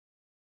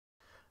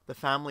The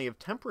family of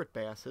temperate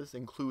basses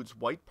includes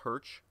white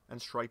perch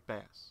and striped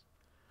bass.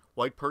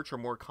 White perch are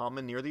more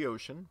common near the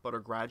ocean, but are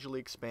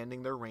gradually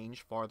expanding their range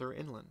farther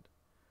inland.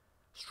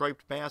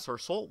 Striped bass are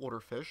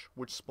saltwater fish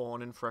which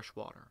spawn in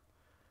freshwater.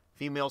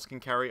 Females can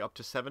carry up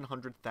to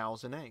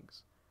 700,000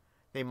 eggs.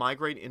 They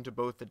migrate into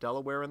both the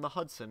Delaware and the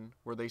Hudson,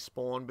 where they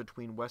spawn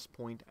between West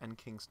Point and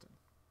Kingston.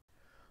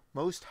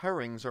 Most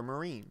herrings are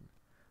marine,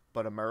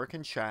 but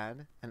American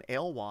shad and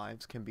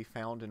alewives can be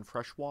found in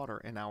fresh water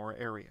in our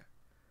area.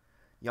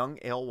 Young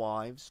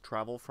alewives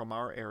travel from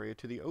our area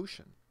to the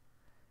ocean.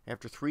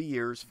 After 3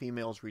 years,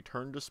 females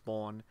return to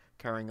spawn,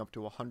 carrying up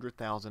to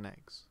 100,000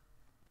 eggs.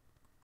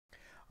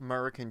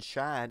 American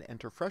shad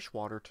enter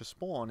freshwater to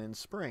spawn in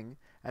spring,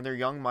 and their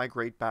young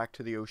migrate back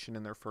to the ocean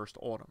in their first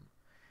autumn.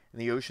 In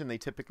the ocean, they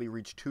typically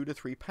reach 2 to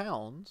 3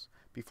 pounds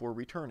before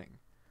returning.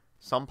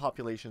 Some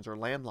populations are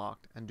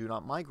landlocked and do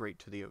not migrate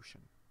to the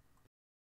ocean.